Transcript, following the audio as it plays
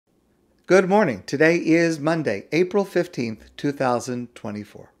Good morning. Today is Monday, April 15th,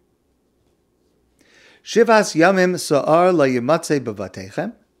 2024. Shivas Yamim So'ar Lo Yimatze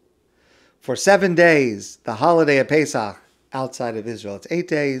B'Vatechem. For 7 days, the holiday of Pesach, outside of Israel, it's 8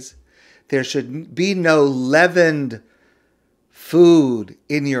 days. There should be no leavened food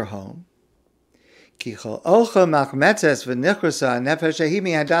in your home. Ki chol ocha machmetzes v'nichrasa nefesh shehi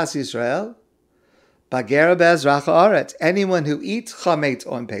mi'adas Yisrael bagera be'ezrach ha'aretz. Anyone who eats Chometz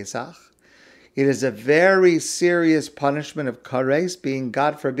on Pesach, it is a very serious punishment of kares, being,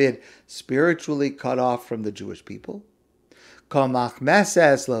 God forbid, spiritually cut off from the Jewish people. Kol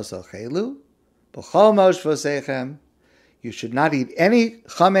machmeses lo sochelu b'chol moshvosechem. You should not eat any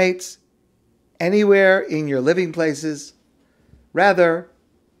Chometz anywhere in your living places. Rather,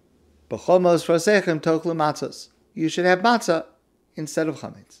 b'chol moshvosechem toklu matzos. You should have matzah instead of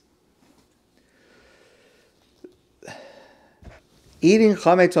Chometz. Eating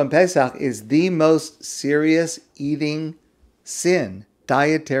Chometz on Pesach is the most serious eating sin,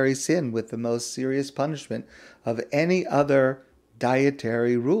 dietary sin, with the most serious punishment of any other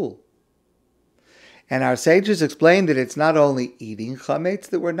dietary rule. And our sages explain that it's not only eating Chometz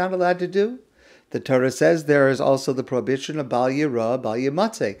that we're not allowed to do. The Torah says there is also the prohibition of bal yirah, bal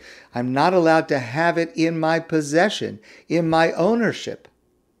yimatzeh. I'm not allowed to have it in my possession, in my ownership.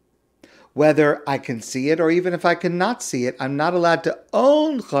 Whether I can see it or even if I cannot see it, I'm not allowed to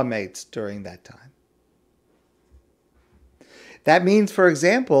own Chometz during that time. That means, for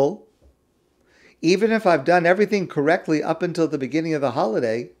example, even if I've done everything correctly up until the beginning of the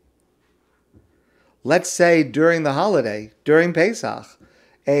holiday, let's say during the holiday, during Pesach,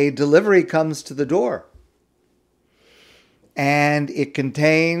 a delivery comes to the door and it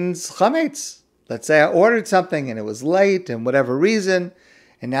contains Chometz. Let's say I ordered something and it was late and whatever reason,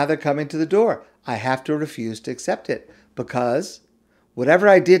 and now they're coming to the door. I have to refuse to accept it because whatever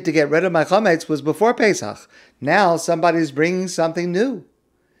I did to get rid of my Chometz was before Pesach. Now somebody's bringing something new.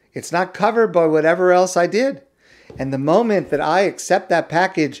 It's not covered by whatever else I did. And the moment that I accept that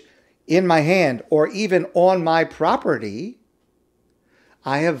package in my hand or even on my property,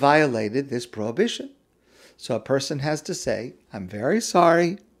 I have violated this prohibition. So a person has to say, I'm very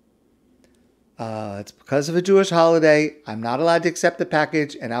sorry. It's because of a Jewish holiday. I'm not allowed to accept the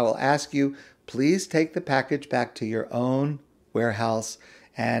package, and I will ask you, please take the package back to your own warehouse,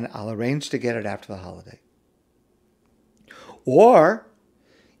 and I'll arrange to get it after the holiday. Or,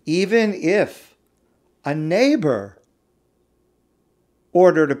 even if a neighbor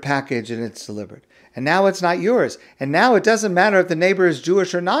ordered a package and it's delivered, and now it's not yours, and now it doesn't matter if the neighbor is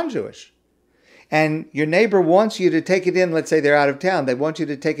Jewish or non-Jewish, and your neighbor wants you to take it in, let's say they're out of town, they want you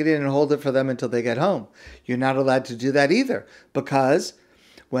to take it in and hold it for them until they get home. You're not allowed to do that either, because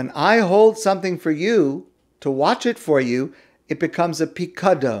when I hold something for you, to watch it for you, it becomes a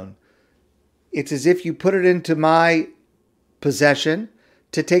pikadon. It's as if you put it into my possession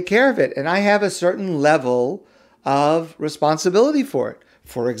to take care of it, and I have a certain level of responsibility for it.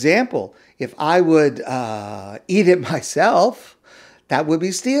 For example, if I would eat it myself, that would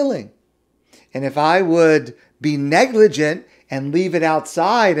be stealing. And if I would be negligent and leave it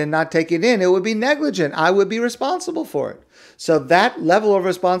outside and not take it in, it would be negligent. I would be responsible for it. So that level of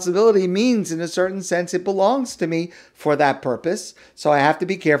responsibility means, in a certain sense, it belongs to me for that purpose. So I have to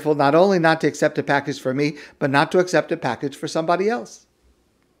be careful not only not to accept a package for me, but not to accept a package for somebody else.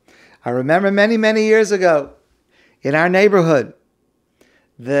 I remember many, many years ago in our neighborhood,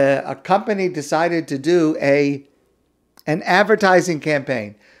 a company decided to do an advertising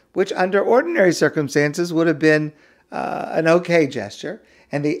campaign, which under ordinary circumstances would have been an okay gesture.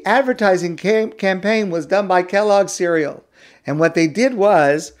 And the advertising campaign was done by Kellogg's cereal. And what they did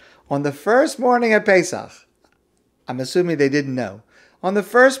was, on the first morning of Pesach, I'm assuming they didn't know, on the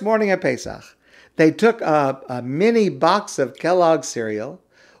first morning of Pesach, they took a mini box of Kellogg's cereal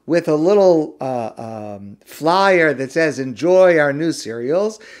with a little flyer that says, enjoy our new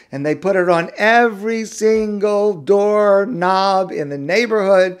cereals, and they put it on every single door knob in the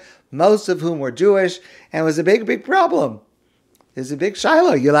neighborhood, most of whom were Jewish, and it was a big, big problem. There's a big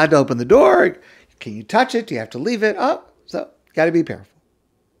shiloh. You're allowed to open the door. Can you touch it? Do you have to leave it? Oh, so you got to be careful.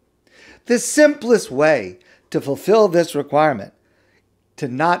 The simplest way to fulfill this requirement, to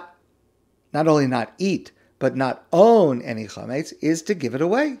not only not eat, but not own any Chometz, is to give it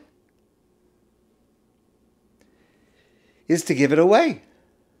away.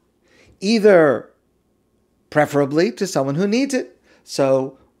 Either preferably to someone who needs it.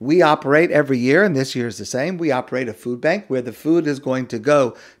 So we operate every year, and this year is the same, we operate a food bank where the food is going to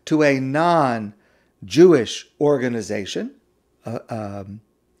go to a non-Jewish organization,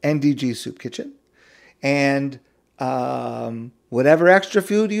 NDG Soup Kitchen, and whatever extra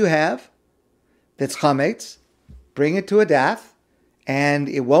food you have, that's Chometz, bring it to ADATH, and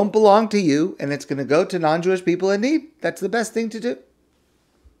it won't belong to you, and it's going to go to non-Jewish people in need. That's the best thing to do.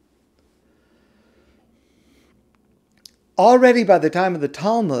 Already by the time of the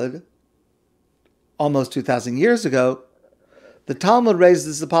Talmud, almost 2,000 years ago, the Talmud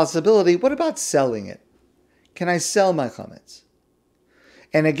raises the possibility, what about selling it? Can I sell my Chometz?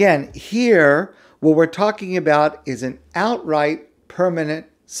 And again, here, what we're talking about is an outright permanent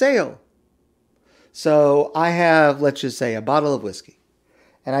sale. So I have, let's just say, a bottle of whiskey.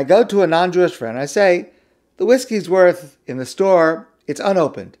 And I go to a non-Jewish friend. I say, the whiskey's worth, in the store, it's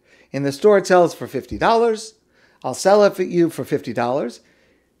unopened. In the store, it sells for $50. I'll sell it for you for $50.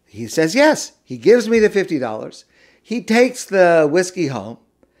 He says yes. He gives me the $50. He takes the whiskey home,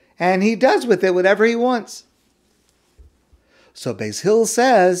 and he does with it whatever he wants. So Beis Hill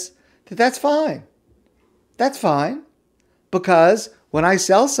says that that's fine. That's fine, because when I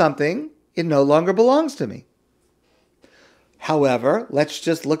sell something, it no longer belongs to me. However, let's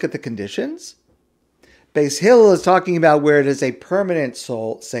just look at the conditions. Beis Hill is talking about where it is a permanent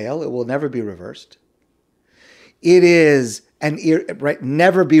sale. It will never be reversed. It is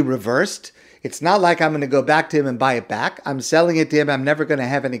never be reversed. It's not like I'm going to go back to him and buy it back. I'm selling it to him. I'm never going to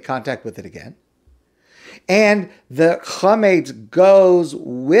have any contact with it again. And the Chometz goes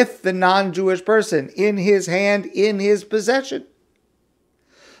with the non-Jewish person in his hand, in his possession.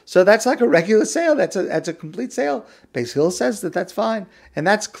 So that's like a regular sale. That's a complete sale. Beis Hill says that that's fine. And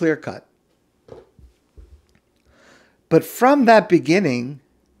that's clear cut. But from that beginning,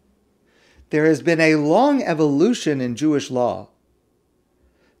 there has been a long evolution in Jewish law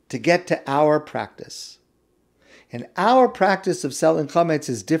to get to our practice. And our practice of selling Chometz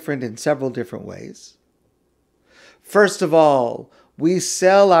is different in several different ways. First of all, we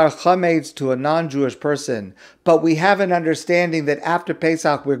sell our Chometz to a non-Jewish person, but we have an understanding that after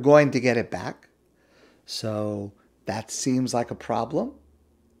Pesach we're going to get it back. So that seems like a problem.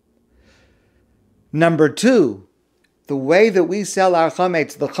 Number two, the way that we sell our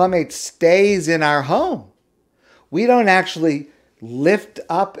Chometz, the Chometz stays in our home. We don't actually lift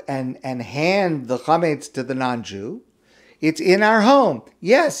up and hand the Chometz to the non-Jew. It's in our home.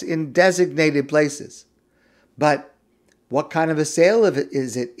 Yes, in designated places. But what kind of a sale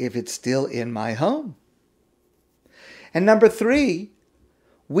is it if it's still in my home? And number three,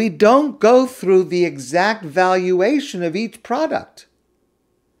 we don't go through the exact valuation of each product.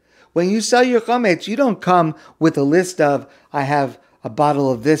 When you sell your Chometz, you don't come with a list of, I have a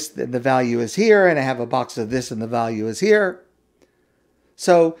bottle of this and the value is here, and I have a box of this and the value is here.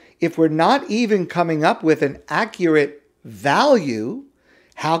 So if we're not even coming up with an accurate value,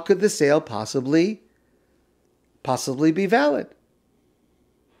 how could the sale possibly be valid?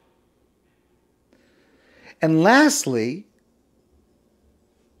 And lastly,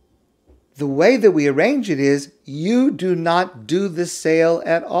 the way that we arrange it is you do not do the sale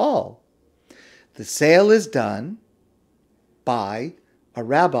at all. The sale is done by a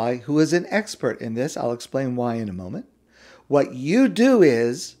rabbi who is an expert in this. I'll explain why in a moment. What you do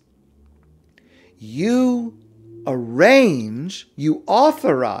is you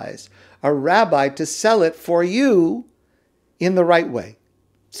authorize a rabbi to sell it for you in the right way.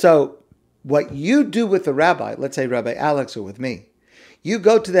 So what you do with the rabbi, let's say Rabbi Alex or with me, you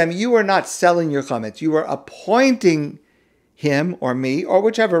go to them, you are not selling your Chometz, you are appointing him or me or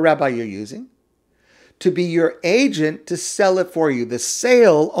whichever rabbi you're using to be your agent to sell it for you. The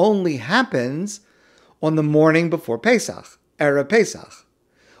sale only happens on the morning before Pesach, Erev Pesach.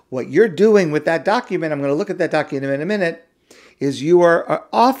 What you're doing with that document, I'm going to look at that document in a minute, is you are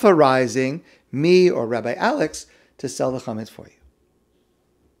authorizing me or Rabbi Alex to sell the Chometz for you.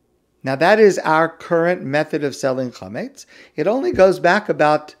 Now that is our current method of selling Chometz. It only goes back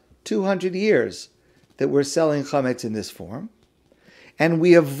about 200 years that we're selling Chometz in this form. And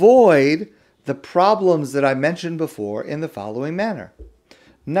we avoid the problems that I mentioned before in the following manner.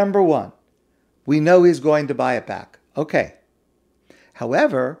 Number one, we know he's going to buy it back. Okay.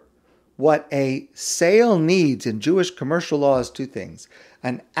 However, what a sale needs in Jewish commercial law is two things.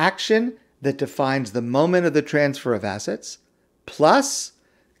 An action that defines the moment of the transfer of assets, plus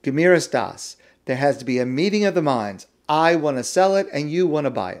Gemiras Das. There has to be a meeting of the minds. I want to sell it and you want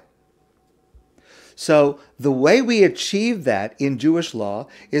to buy it. So the way we achieve that in Jewish law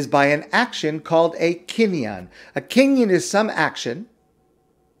is by an action called a kinyan. A kinyan is some action.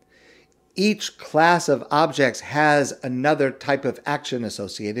 Each class of objects has another type of action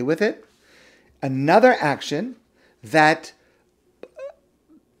associated with it. Another action that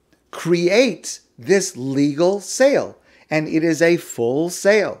creates this legal sale. And it is a full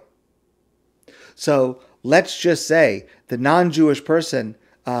sale. So let's just say the non-Jewish person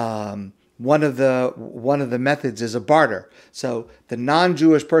one of the methods is a barter. So the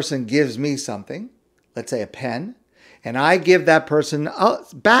non-Jewish person gives me something, let's say a pen, and I give that person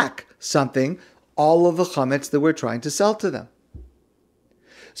back something, all of the chametz that we're trying to sell to them.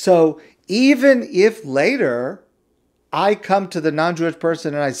 So even if later I come to the non-Jewish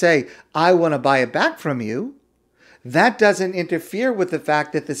person and I say, I want to buy it back from you, that doesn't interfere with the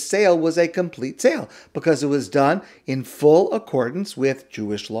fact that the sale was a complete sale, because it was done in full accordance with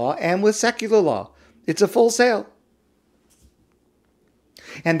Jewish law and with secular law. It's a full sale.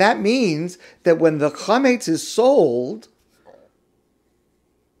 And that means that when the chametz is sold,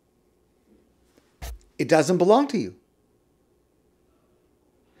 it doesn't belong to you.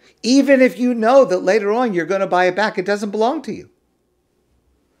 Even if you know that later on you're going to buy it back, it doesn't belong to you.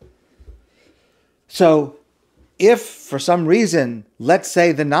 So if for some reason, let's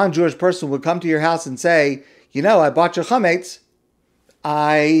say the non-Jewish person would come to your house and say, I bought your chametz,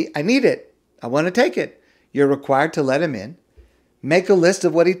 I need it, I want to take it. You're required to let him in, make a list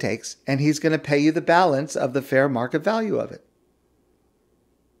of what he takes, and he's going to pay you the balance of the fair market value of it.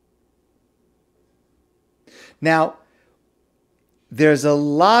 Now, there's a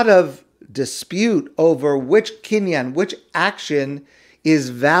lot of dispute over which kinyan, which action is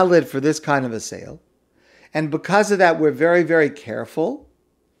valid for this kind of a sale. And because of that, we're very, very careful.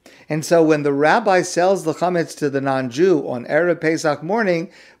 And so when the rabbi sells the chametz to the non-Jew on Erev Pesach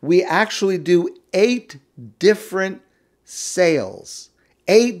morning, we actually do 8 different sales,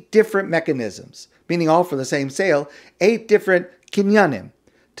 8 different mechanisms, meaning all for the same sale, 8 different kinyanim,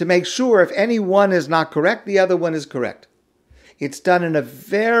 to make sure if any one is not correct, the other one is correct. It's done in a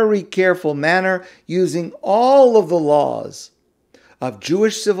very careful manner, using all of the laws of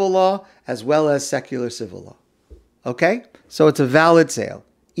Jewish civil law as well as secular civil law. Okay? So it's a valid sale.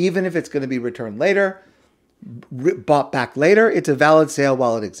 Even if it's going to be returned later, bought back later, it's a valid sale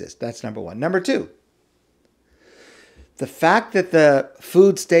while it exists. That's number one. Number two, the fact that the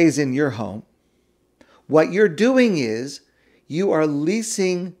food stays in your home, what you're doing is you are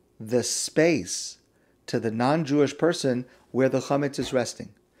leasing the space to the non-Jewish person where the chametz is resting.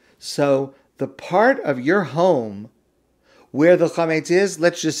 So the part of your home where the chametz is,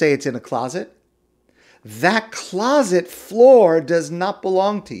 let's just say it's in a closet, that closet floor does not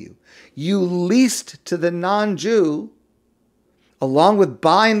belong to you. You leased to the non-Jew, along with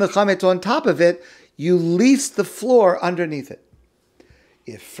buying the chametz on top of it, you leased the floor underneath it.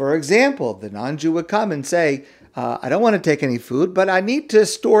 If, for example, the non-Jew would come and say, I don't want to take any food, but I need to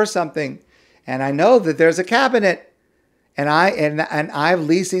store something, and I know that there's a cabinet, and I'm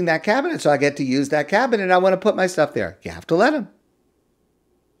leasing that cabinet, so I get to use that cabinet, and I want to put my stuff there. You have to let him.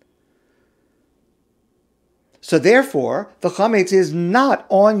 So therefore, the chametz is not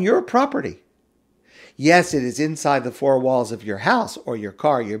on your property. Yes, it is inside the 4 walls of your house or your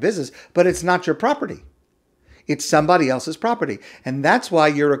car, your business, but it's not your property. It's somebody else's property. And that's why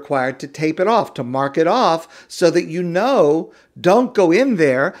you're required to tape it off, to mark it off, so that you know, don't go in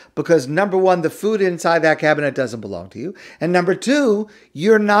there, because number one, the food inside that cabinet doesn't belong to you. And number two,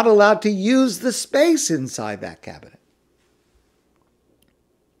 you're not allowed to use the space inside that cabinet.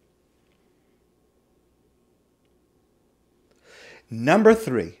 Number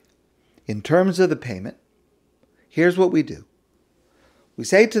three, in terms of the payment, here's what we do. We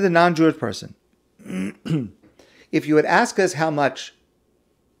say to the non-Jewish person, if you would ask us how much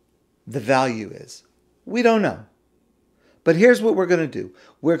the value is, we don't know. But here's what we're going to do.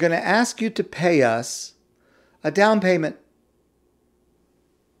 We're going to ask you to pay us a down payment.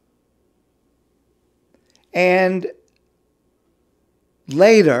 And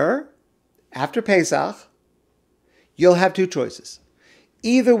later, after Pesach, you'll have 2 choices.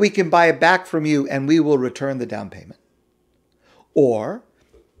 Either we can buy it back from you and we will return the down payment, or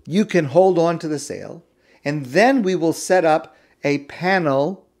you can hold on to the sale, and then we will set up a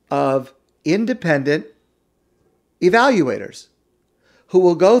panel of independent evaluators who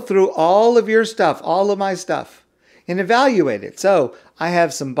will go through all of your stuff, all of my stuff, and evaluate it. So I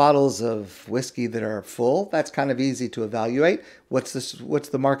have some bottles of whiskey that are full. That's kind of easy to evaluate. What's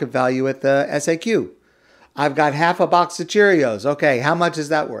the market value at the SAQ? I've got half a box of Cheerios. Okay, how much is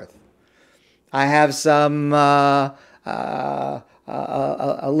that worth? I have some a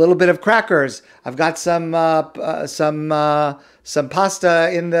little bit of crackers. I've got some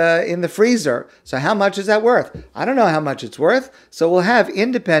pasta in the freezer. So how much is that worth? I don't know how much it's worth. So we'll have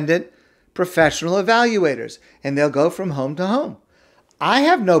independent professional evaluators, and they'll go from home to home. I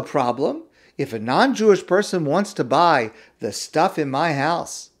have no problem if a non-Jewish person wants to buy the stuff in my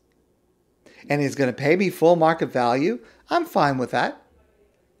house and is going to pay me full market value. I'm fine with that.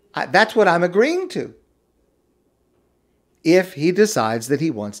 That's what I'm agreeing to. if he decides that he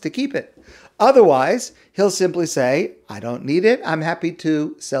wants to keep it. Otherwise, he'll simply say, I don't need it. I'm happy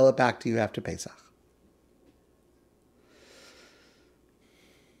to sell it back to you after Pesach.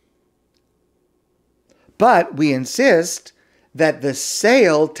 But we insist that the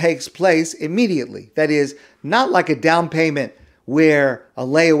sale takes place immediately. That is, not like a down payment where a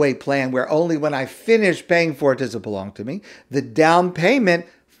layaway plan where only when I finish paying for it does it belong to me. The down payment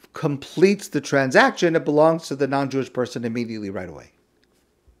completes the transaction. It belongs to the non-Jewish person immediately right away.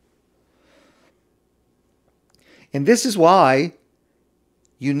 And this is why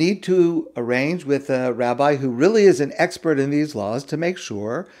you need to arrange with a rabbi who really is an expert in these laws to make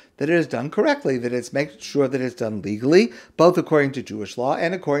sure that it is done correctly, that it's make sure that it's done legally, both according to Jewish law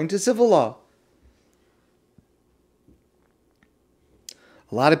and according to civil law.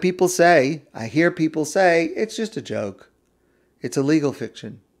 A lot of people say, I hear people say, it's just a joke. It's a legal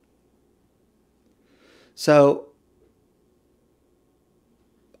fiction. So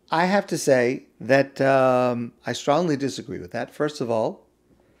I have to say that I strongly disagree with that. First of all,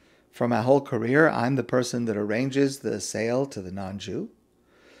 for my whole career, I'm the person that arranges the sale to the non-Jew.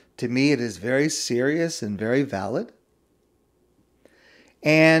 To me, it is very serious and very valid.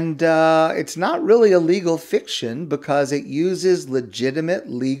 And it's not really a legal fiction because it uses legitimate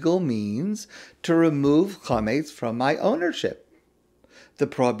legal means to remove Chometz from my ownership. The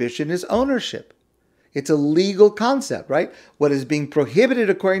prohibition is ownership. It's a legal concept, right? What is being prohibited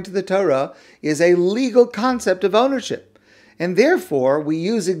according to the Torah is a legal concept of ownership. And therefore, we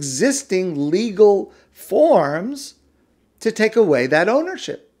use existing legal forms to take away that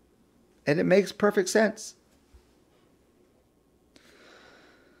ownership. And it makes perfect sense.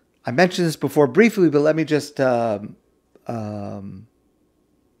 I mentioned this before briefly, but let me just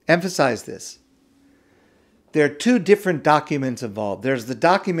emphasize this. There are two different documents involved. There's the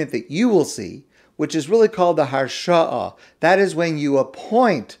document that you will see, which is really called the Harsha'ah. That is when you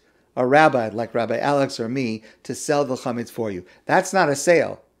appoint a rabbi, like Rabbi Alex or me, to sell the chametz for you. That's not a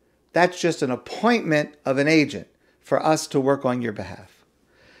sale. That's just an appointment of an agent for us to work on your behalf.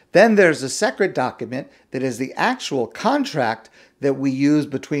 Then there's a separate document that is the actual contract that we use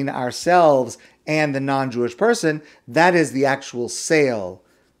between ourselves and the non-Jewish person. That is the actual sale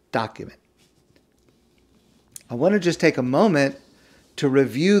document. I want to just take a moment to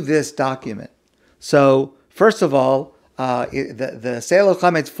review this document. So, first of all, the sale of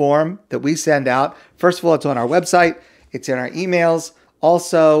chametz form that we send out, first of all, it's on our website. It's in our emails.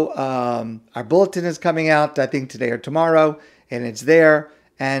 Also, our bulletin is coming out, I think today or tomorrow, and it's there.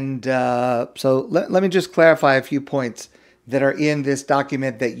 And so let me just clarify a few points that are in this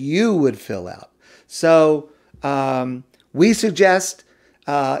document that you would fill out. So we suggest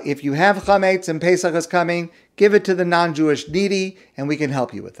if you have chametz and Pesach is coming, give it to the non-Jewish needy, and we can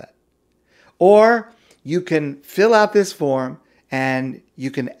help you with that. Or you can fill out this form and you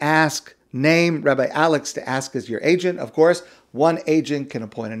can name Rabbi Alex to ask as your agent. Of course, one agent can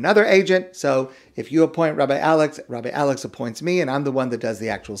appoint another agent. So if you appoint Rabbi Alex appoints me, and I'm the one that does the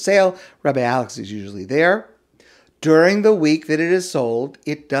actual sale. Rabbi Alex is usually there. During the week that it is sold,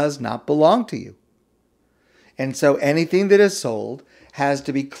 it does not belong to you. And so anything that is sold has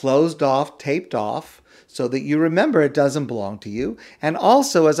to be closed off, taped off, so that you remember it doesn't belong to you. And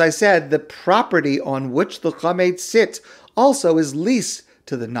also, as I said, the property on which the chametz sits also is leased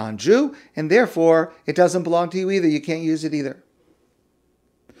to the non-Jew, and therefore it doesn't belong to you either. You can't use it either.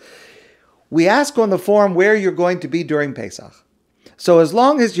 We ask on the form where you're going to be during Pesach. So as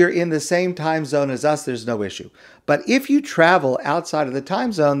long as you're in the same time zone as us, there's no issue. But if you travel outside of the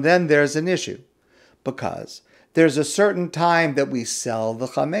time zone, then there's an issue, because there's a certain time that we sell the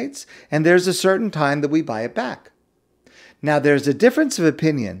chametz, and there's a certain time that we buy it back. Now, there's a difference of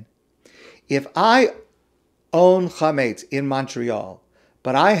opinion. If I own chametz in Montreal,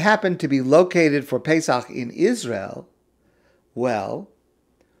 but I happen to be located for Pesach in Israel, well,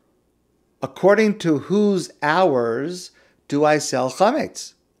 according to whose hours do I sell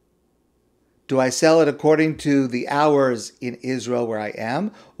chametz? Do I sell it according to the hours in Israel where I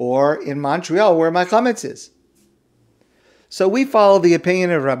am, or in Montreal where my chametz is? So we follow the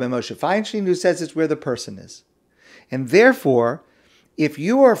opinion of Rabbi Moshe Feinstein, who says it's where the person is. And therefore, if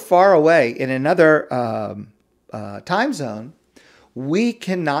you are far away in another time zone, we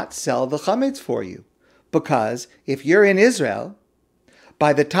cannot sell the chametz for you. Because if you're in Israel,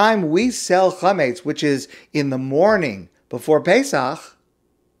 by the time we sell chametz, which is in the morning before Pesach,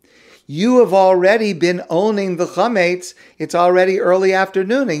 you have already been owning the chametz. It's already early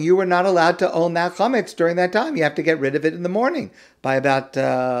afternoon, and you were not allowed to own that chametz during that time. You have to get rid of it in the morning by about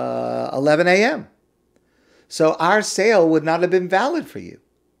 11 a.m. So our sale would not have been valid for you.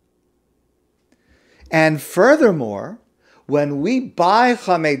 And furthermore, when we buy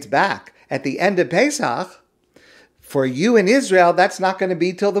Chometz back at the end of Pesach, for you in Israel, that's not going to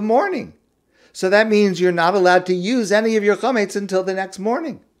be till the morning. So that means you're not allowed to use any of your Chometz until the next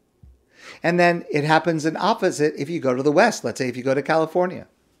morning. And then it happens in opposite if you go to the west. Let's say if you go to California.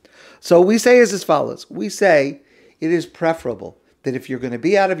 So we say is as follows. We say it is preferable that if you're going to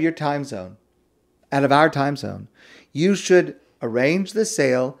be out of your time zone, out of our time zone, you should arrange the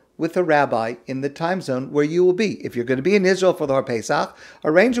sale with a rabbi in the time zone where you will be. If you're going to be in Israel for the Har Pesach,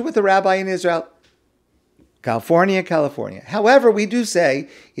 arrange it with a rabbi in Israel, California. However, we do say,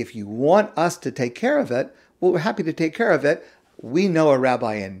 if you want us to take care of it, well, we're happy to take care of it. We know a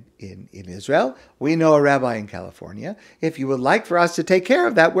rabbi in Israel. We know a rabbi in California. If you would like for us to take care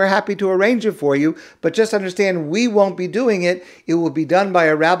of that, we're happy to arrange it for you. But just understand, we won't be doing it. It will be done by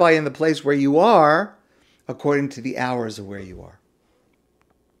a rabbi in the place where you are, according to the hours of where you are.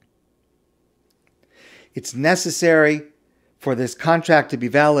 It's necessary for this contract to be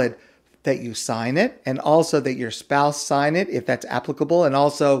valid that you sign it, and also that your spouse sign it, if that's applicable, and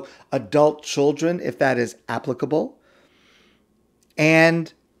also adult children, if that is applicable.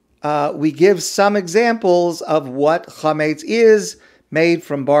 And we give some examples of what Chometz is, made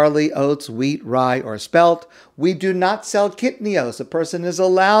from barley, oats, wheat, rye, or spelt. We do not sell kitnios. A person is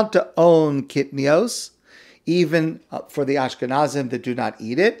allowed to own kitnios, even for the Ashkenazim that do not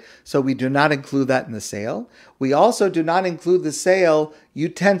eat it. So we do not include that in the sale. We also do not include the sale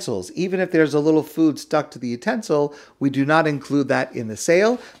utensils. Even if there's a little food stuck to the utensil, we do not include that in the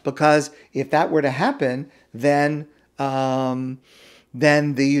sale, because if that were to happen, then the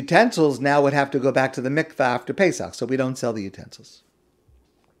utensils now would have to go back to the mikvah after Pesach. So we don't sell the utensils.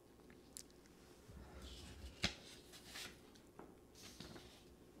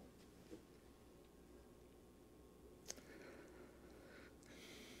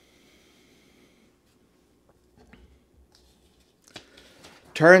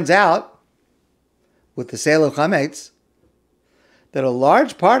 Turns out, with the sale of Chometz, that a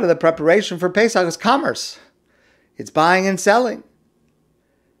large part of the preparation for Pesach is commerce. It's buying and selling.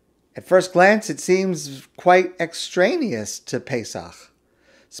 At first glance, it seems quite extraneous to Pesach,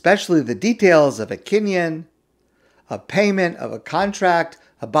 especially the details of a kinyan, a payment, of a contract,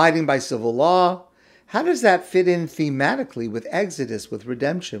 abiding by civil law. How does that fit in thematically with Exodus, with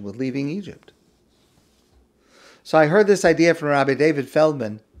redemption, with leaving Egypt? So I heard this idea from Rabbi David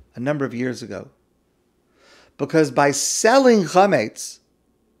Feldman a number of years ago. Because by selling Chometz,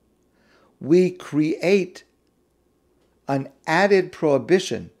 we create an added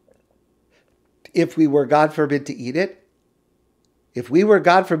prohibition if we were, God forbid, to eat it. If we were,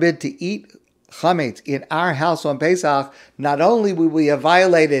 God forbid, to eat Chometz in our house on Pesach, not only would we have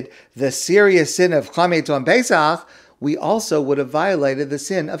violated the serious sin of Chometz on Pesach, we also would have violated the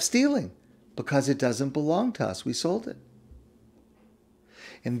sin of stealing, because it doesn't belong to us. We sold it.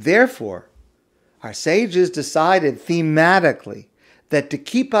 And therefore, our sages decided thematically that to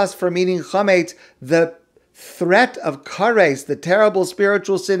keep us from eating Chometz, the threat of kares, the terrible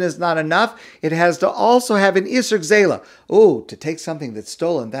spiritual sin, is not enough. It has to also have an isur gzela. Oh, to take something that's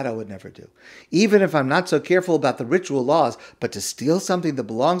stolen, that I would never do. Even if I'm not so careful about the ritual laws, but to steal something that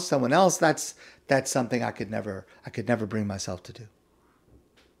belongs to someone else, that's something I could never bring myself to do.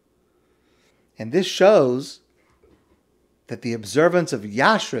 And this shows that the observance of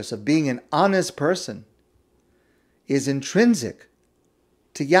yashrus, of being an honest person, is intrinsic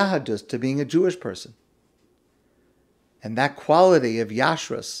to Yahadus, to being a Jewish person. And that quality of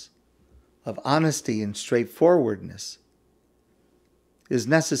yashrus, of honesty and straightforwardness, is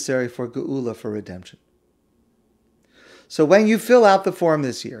necessary for geula, for redemption. So when you fill out the form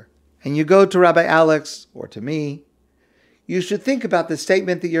this year, and you go to Rabbi Alex or to me, you should think about the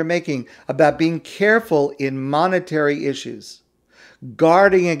statement that you're making about being careful in monetary issues,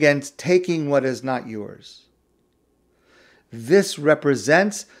 guarding against taking what is not yours. This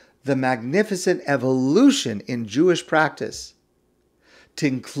represents the magnificent evolution in Jewish practice to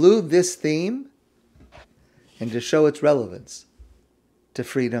include this theme and to show its relevance to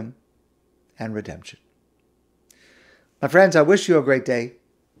freedom and redemption. My friends, I wish you a great day,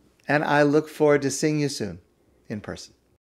 and I look forward to seeing you soon in person.